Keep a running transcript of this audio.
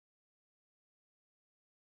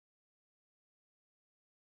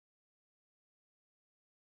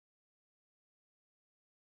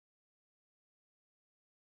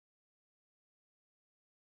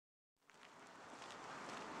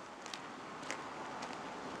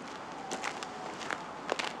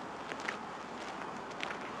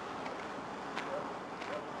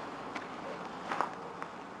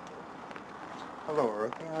Hello,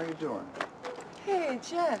 Eartha. How you doing? Hey,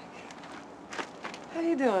 Jack. How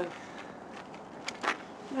you doing?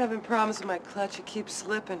 I'm having problems with my clutch. It keeps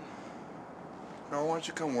slipping. No, why don't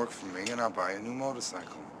you come work for me and I'll buy you a new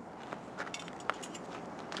motorcycle?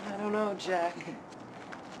 I don't know, Jack.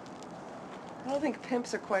 I don't think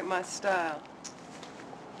pimps are quite my style.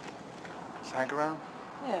 Is Hank around?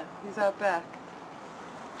 Yeah, he's out back.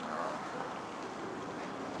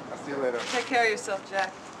 I'll see you later. Take care of yourself,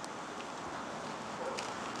 Jack.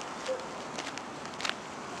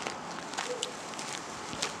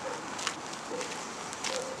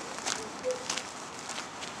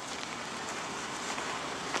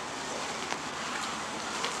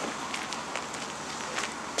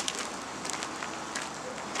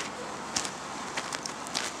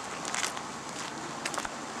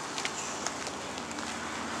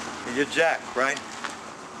 You're Jack, right?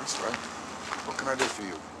 That's right. What can I do for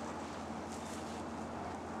you?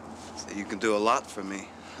 So you can do a lot for me.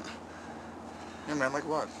 Yeah, man, like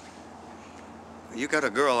what? You got a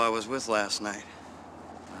girl I was with last night.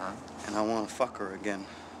 Uh-huh. And I want to fuck her again.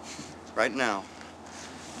 Right now.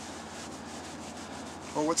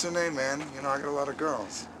 Well, what's her name, man? You know, I got a lot of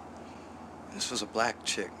girls. This was a black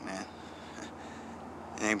chick, man.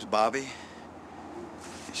 Her name's Bobby.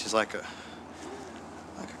 She's like a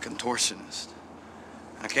contortionist.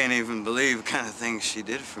 I can't even believe the kind of things she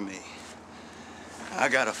did for me. I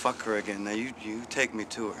gotta fuck her again. Now, you take me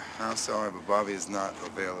to her. I'm sorry, but Bobby is not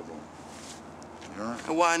available. You all right?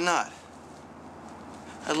 Why not?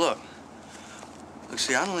 Hey, look,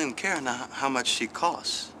 see, I don't even care now how much she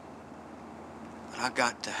costs. But I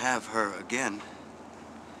got to have her again.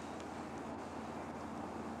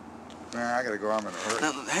 Man, I gotta go. I'm in a hurry.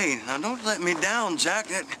 Now, hey, now don't let me down, Jack.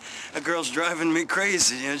 That girl's driving me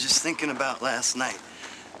crazy, you know, just thinking about last night.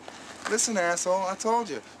 Listen, asshole, I told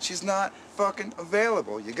you. She's not fucking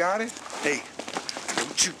available. You got it? Hey,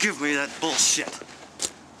 don't you give me that bullshit.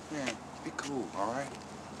 Man, be cool, all right?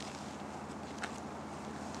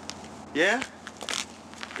 Yeah?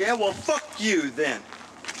 Yeah, well, fuck you, then.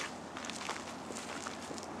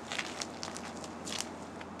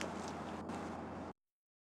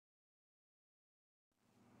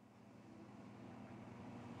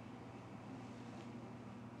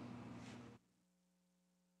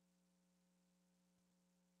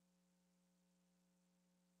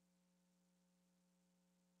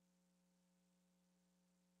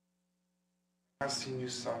 I've seen you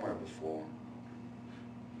somewhere before.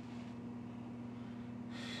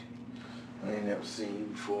 I ain't never seen you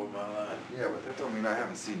before in my life. Yeah, but that don't mean I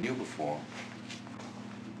haven't seen you before.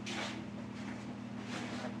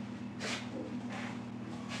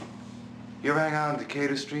 You ever hang out on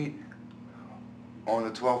Decatur Street? On the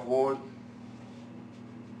 12th Ward?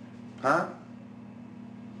 Huh?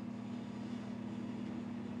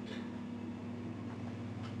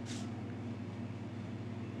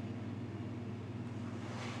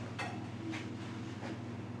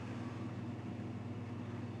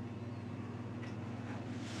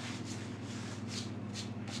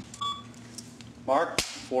 Mark,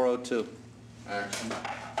 402. Action.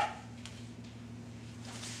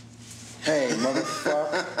 Hey,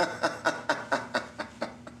 motherfucker.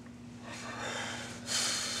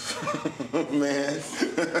 Man,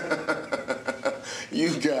 you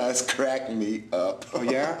guys crack me up. Oh,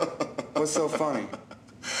 yeah? What's so funny?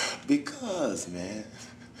 Because, man,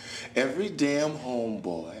 every damn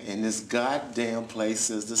homeboy in this goddamn place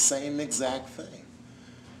says the same exact thing.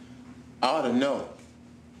 I ought to know.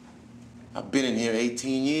 I've been in here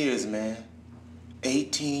 18 years, man.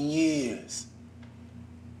 18 years.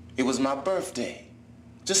 It was my birthday,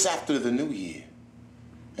 just after the New Year.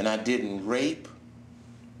 And I didn't rape,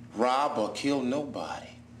 rob, or kill nobody.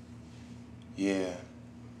 Yeah,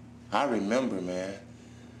 I remember, man.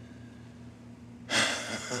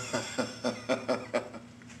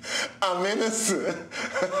 I'm innocent.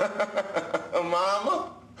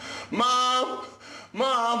 Mama?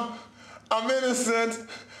 Mom, I'm innocent.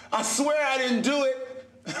 I swear I didn't do it.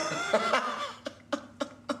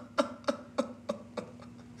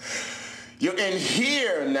 You're in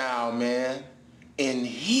here now, man. In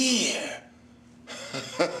here.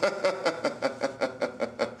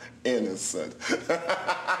 Innocent.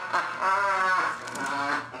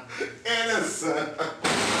 Innocent.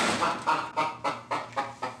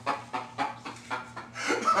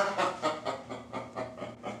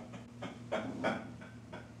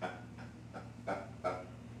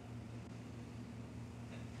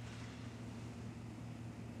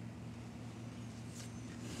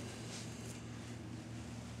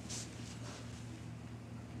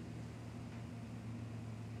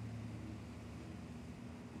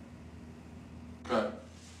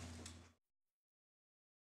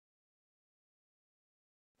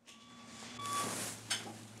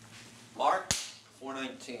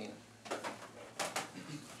 19.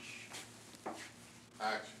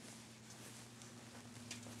 Action.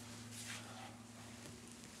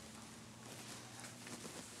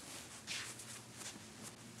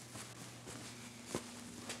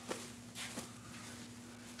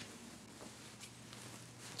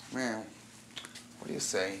 Man, what do you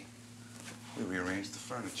say we rearrange the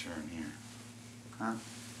furniture in here? Huh?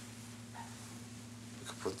 We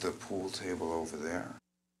could put the pool table over there.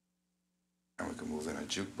 And we could move in a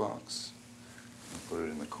jukebox and put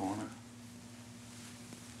it in the corner.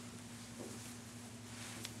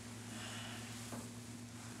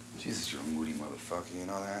 Jesus, you're a moody motherfucker, you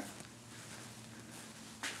know that?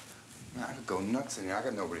 Man, I could go nuts in here. I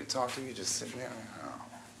got nobody to talk to. You're just sitting there. Oh.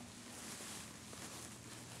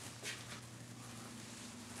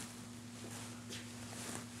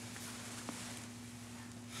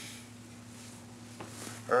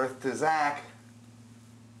 Earth to Zach.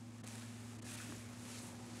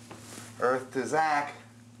 Earth to Zach.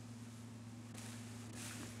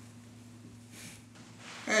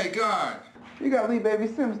 Hey, guard. You got Lee Baby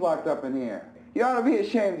Sims locked up in here. You ought to be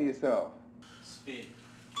ashamed of yourself. Speed.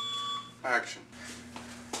 Action.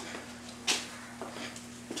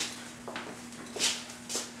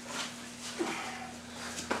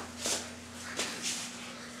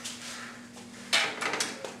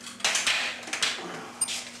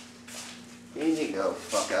 Here you go,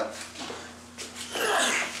 fuck up.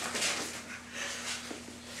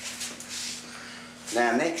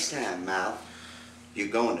 Now, next time, Mal, you're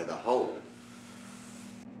going to the hole.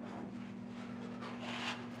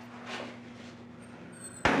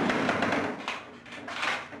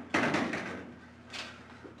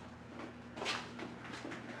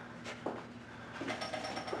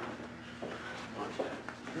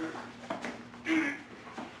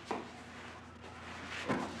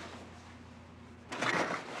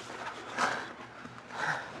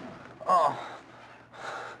 Oh.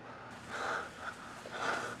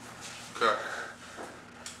 Cut.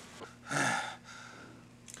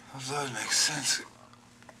 That makes sense.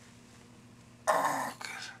 Oh, good.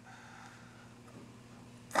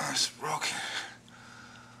 Oh, it's broken.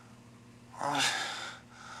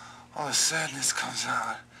 All the sadness comes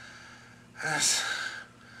out. Yes.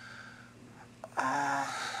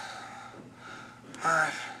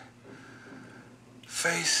 My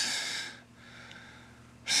face.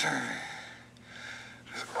 Sorry.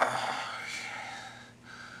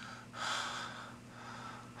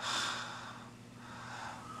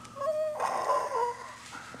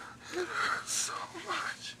 It hurts so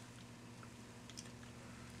much.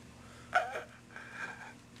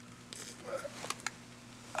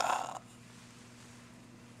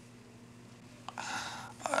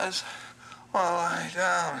 I just want to lie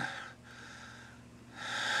down.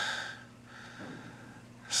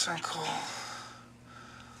 Some cold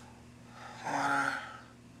water.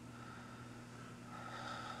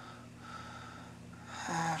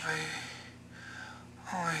 Oh, baby.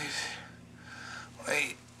 Oh,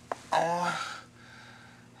 wait.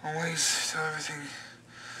 I'll wait till everything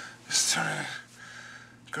is turning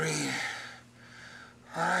green.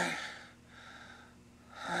 All right?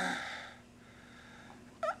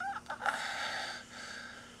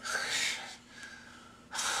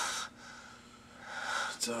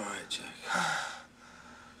 It's all right, Jack.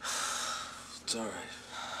 It's all right.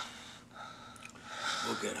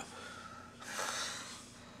 We'll get him.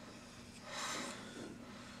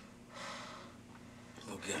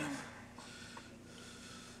 We'll get him.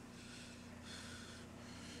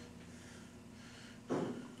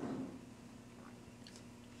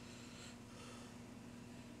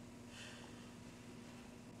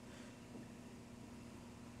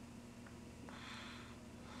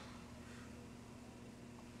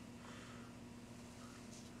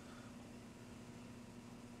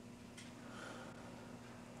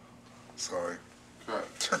 Sorry. Cut.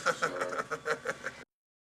 Sorry.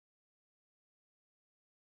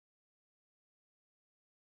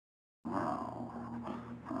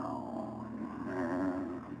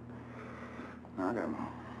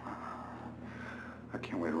 I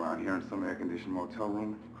can't wait around here in some air-conditioned motel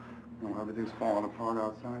room. You know, everything's falling apart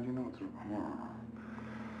outside, you know, it's...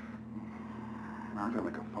 I gotta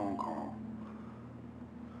make a phone call.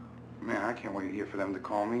 Man, I can't wait here for them to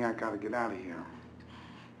call me. I gotta get out of here.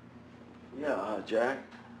 Yeah, Jack.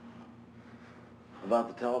 About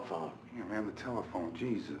the telephone. Yeah, man, the telephone,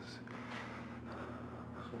 Jesus.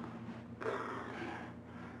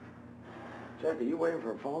 Jack, are you waiting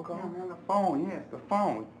for a phone call? Yeah, man, the phone, yes, the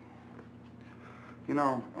phone. You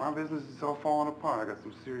know, my business is all falling apart. I got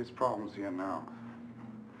some serious problems here now.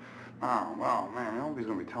 Oh, well, man, nobody's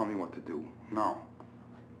gonna be telling me what to do. No.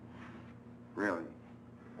 Really.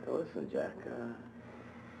 Hey, listen, Jack,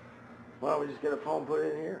 why don't we just get a phone put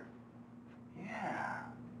in here? Yeah.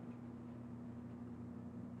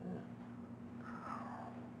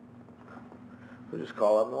 We'll just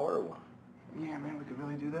call up and order one. Yeah, man, we could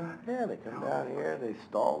really do that? Yeah, they come down here, they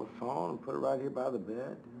stall the phone and put it right here by the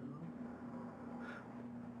bed, you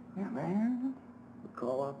know. Yeah, man. We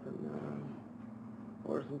call up and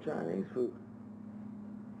order some Chinese food.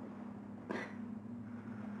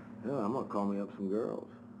 Yeah, I'm gonna call me up some girls.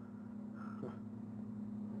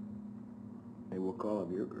 Maybe we'll call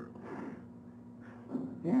up your girl.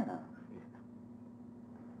 Yeah.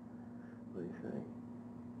 What do you think?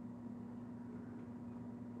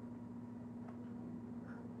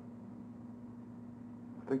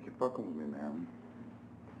 I think you're fucking with me, man.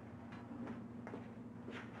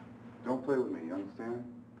 Don't play with me, you understand?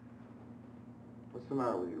 What's the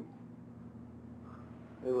matter with you?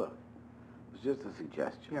 Hey, look, it's just a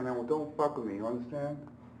suggestion. Yeah, man, well, don't fuck with me, you understand?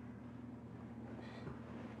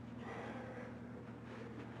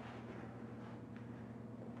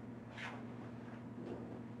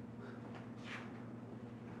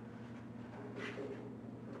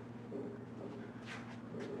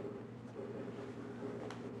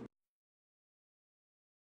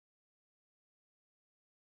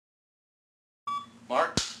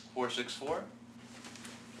 Mark, 464.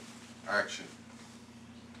 Action.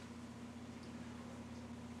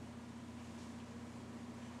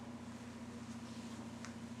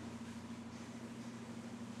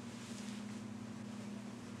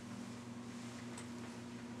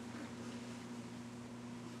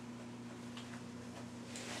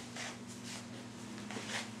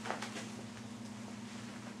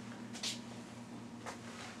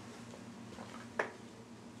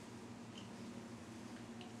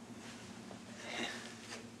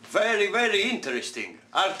 Very, very interesting.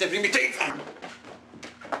 Arte primitiva.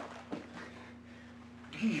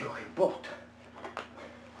 Dio, che botta.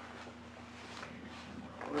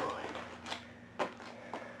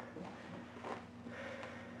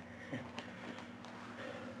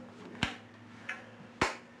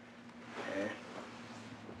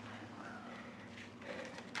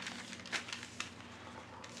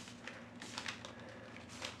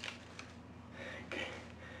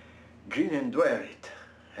 Grin and wear it,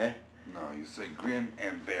 eh? No, you say grin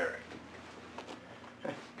and bear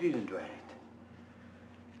it. Grin and wear it.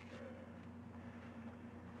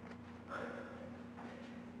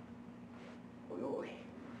 Oi, oi.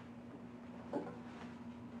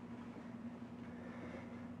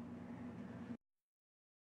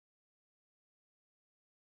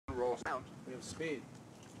 Roll sound. We have speed.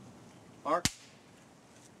 Mark.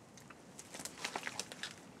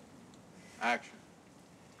 Action.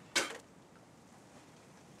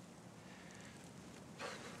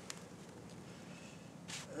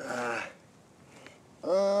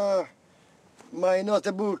 My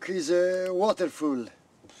notebook is waterful.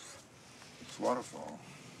 It's waterfall.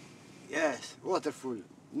 Yes, waterful,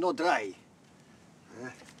 no dry.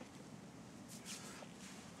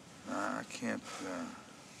 I can't,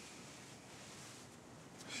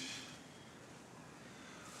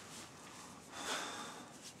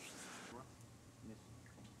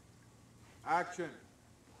 Action.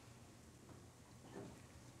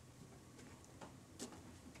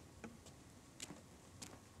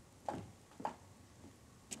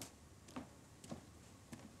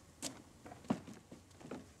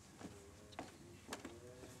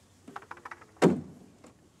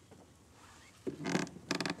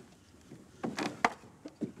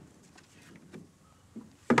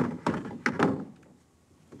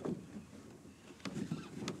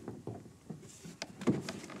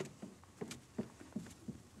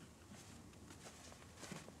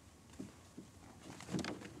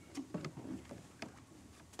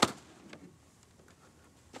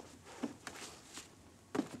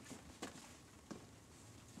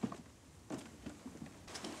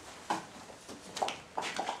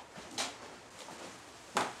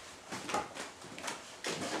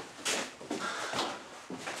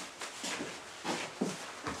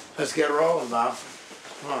 Let's get rolling, Bob.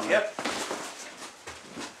 Come on, man. Yep.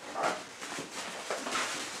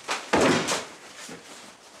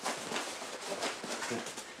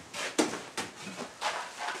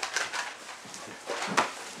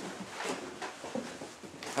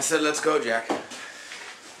 I said, let's go, Jack.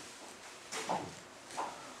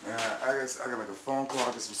 man, I guess I gotta make a phone call. I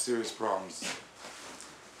got some serious problems.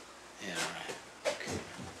 Yeah, all right. Okay.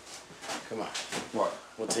 Come on. What?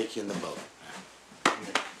 We'll take you in the boat.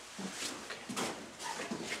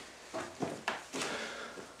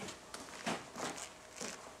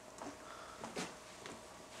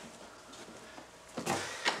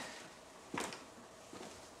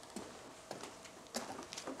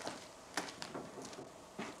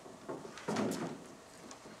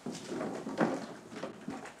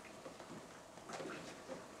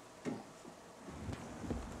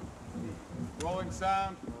 Rolling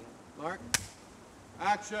sound. Mark?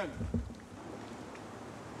 Action.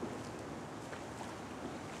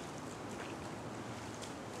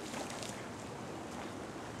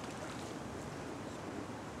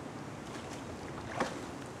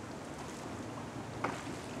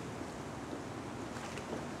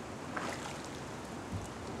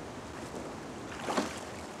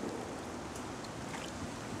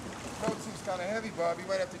 Boat seems kind of heavy, Bob. You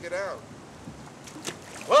might have to get out.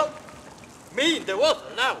 Well, me in the water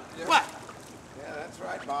now. What? Yeah, that's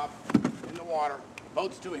right, Bob. In the water.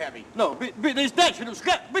 Boat's too heavy. No, it's dangerous.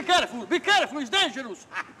 Be careful. Be careful. It's dangerous.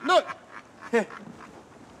 No.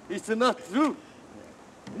 It's not true.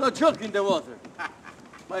 No joke in the water.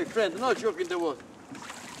 My friend, no joke in the water.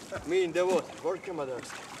 Me in the water. Porca madonna.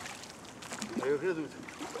 Avevo creduto.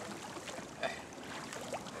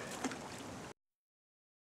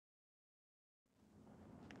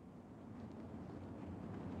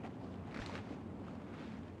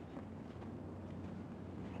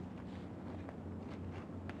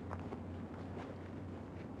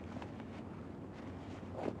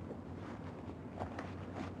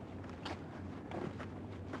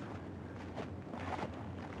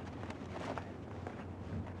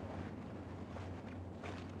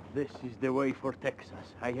 This is the way for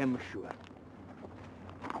Texas, I am sure.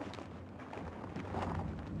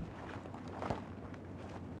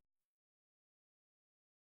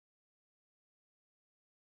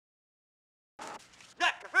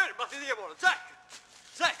 Jack, fermati, diavolo! Jack!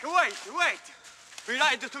 Jack, wait! We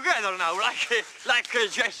ride together now, like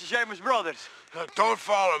James Brothers. Don't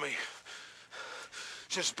follow me.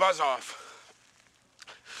 Just buzz off.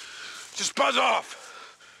 Just buzz off.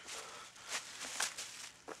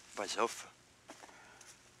 Buzz off.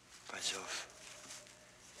 Buzz off.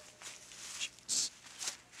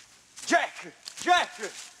 Jack!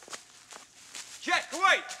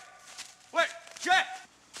 Wait!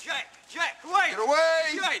 Jack, wait! Get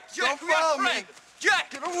away! Jack, Don't we are follow me. friends.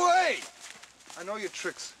 Jack! Get away! I know your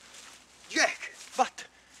tricks. Jack, but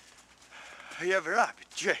I have a rabbit,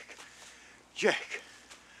 Jack. Jack,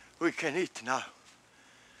 we can eat now.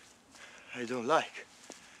 I don't like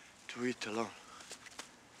to eat alone.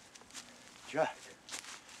 Jack.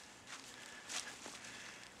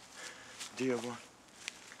 Dear one.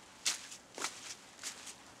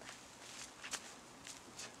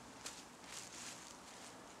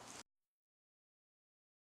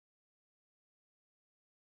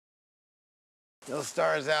 No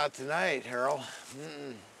stars out tonight, Harold.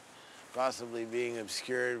 Possibly being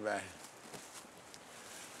obscured by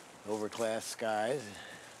overcast skies.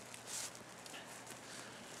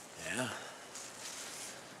 Yeah.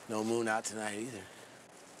 No moon out tonight either.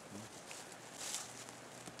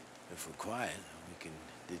 If we're quiet, we can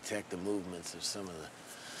detect the movements of some of the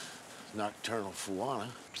nocturnal fauna.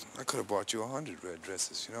 I could have bought you 100 red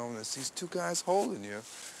dresses, you know, and there's these two guys holding you,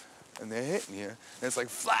 and they're hitting you, and it's like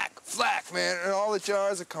flack, man, and all the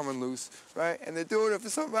jars are coming loose, right? And they're doing it for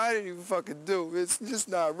something I didn't even fucking do. It's just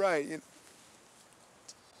not right, you know?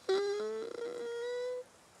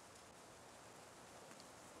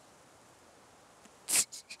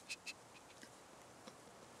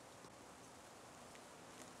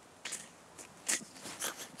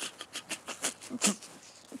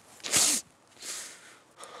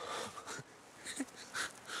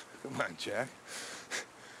 Come on, Jack.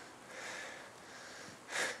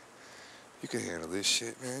 You can handle this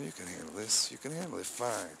shit, man. You can handle this. You can handle it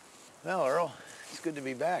fine. Well, Earl, it's good to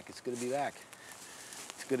be back. It's good to be back.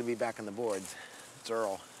 It's good to be back on the boards. It's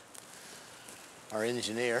Earl, our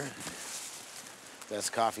engineer.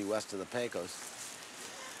 Best coffee west of the Pecos.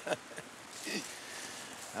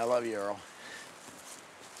 I love you, Earl.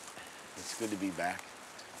 It's good to be back.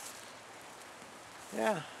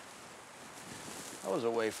 Yeah, I was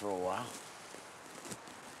away for a while.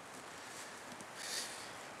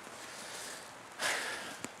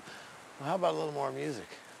 Well, how about a little more music?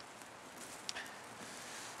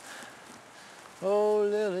 Oh,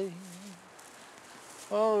 Lily,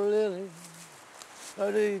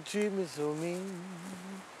 how do you treat me so mean?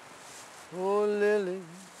 Oh, Lily,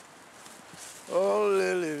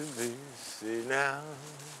 please say now.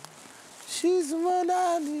 She's the one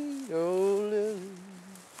I need, oh, Lily.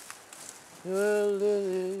 Oh,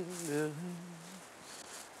 Lily,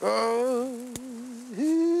 oh, Lily,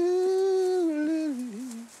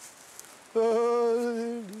 oh,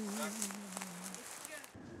 Lily.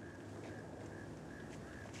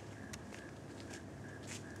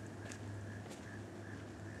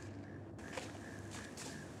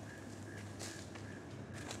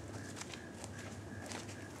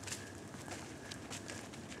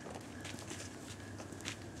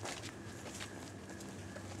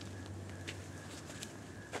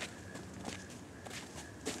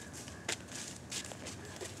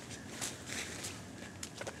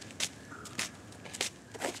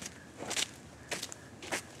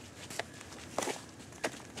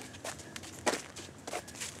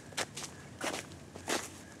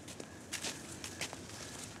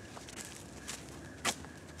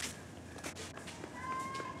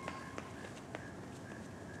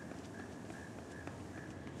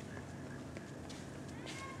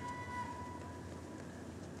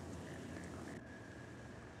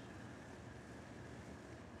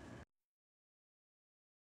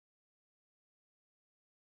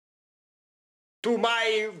 To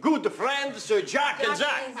my good friends, Jack and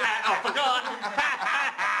Zach. I forgot.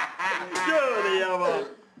 Surely,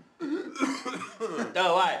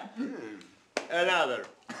 Давай. Another.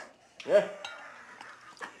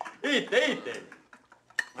 Eat it.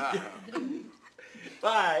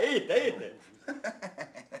 Vai, eat it.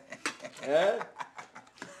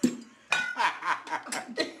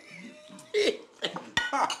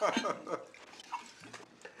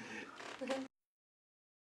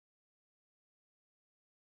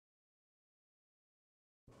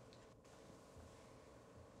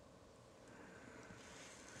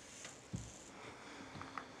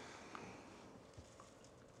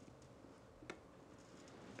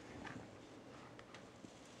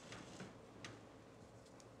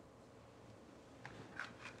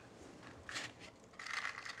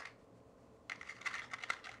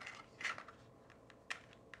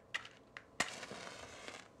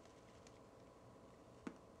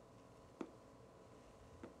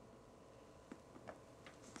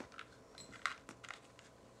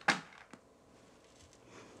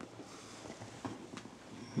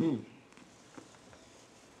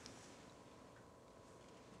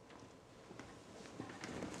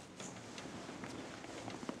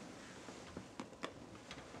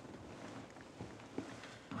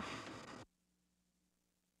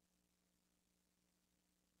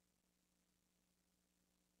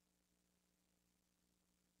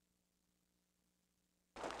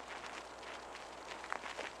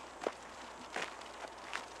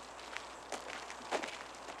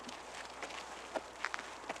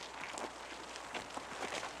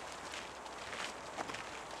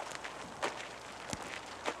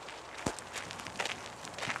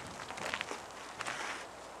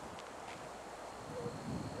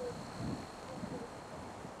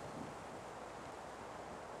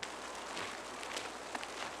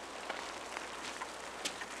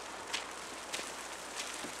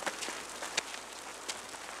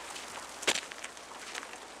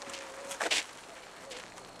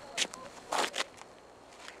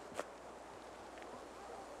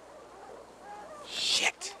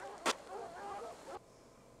 Shit!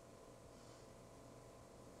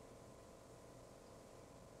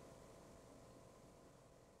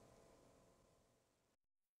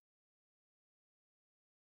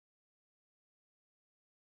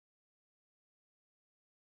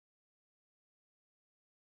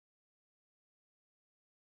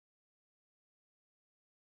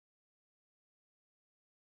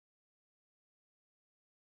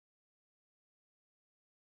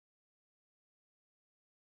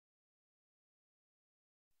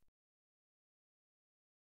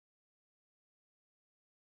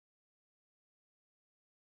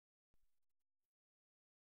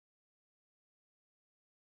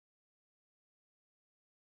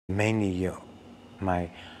 Mainly,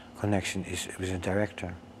 my connection is with a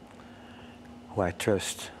director who I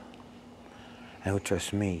trust and who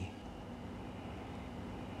trusts me.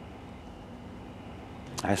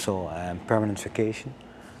 I saw Permanent Vacation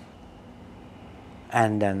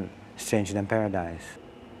and then Stranger Than Paradise.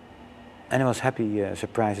 And I was happy,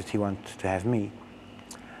 surprised that he wanted to have me.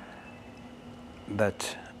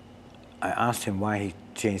 But I asked him why he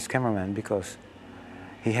changed cameraman, because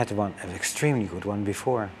he had one, an extremely good one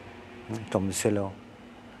before, Tom DeCillo,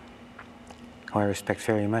 who I respect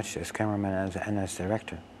very much as cameraman and as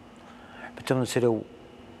director. But Tom DeCillo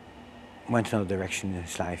went another direction in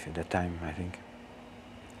his life at that time, I think.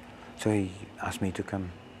 So he asked me to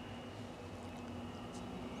come.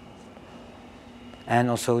 And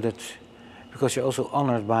also that, because you're also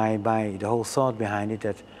honored by the whole thought behind it,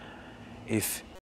 that if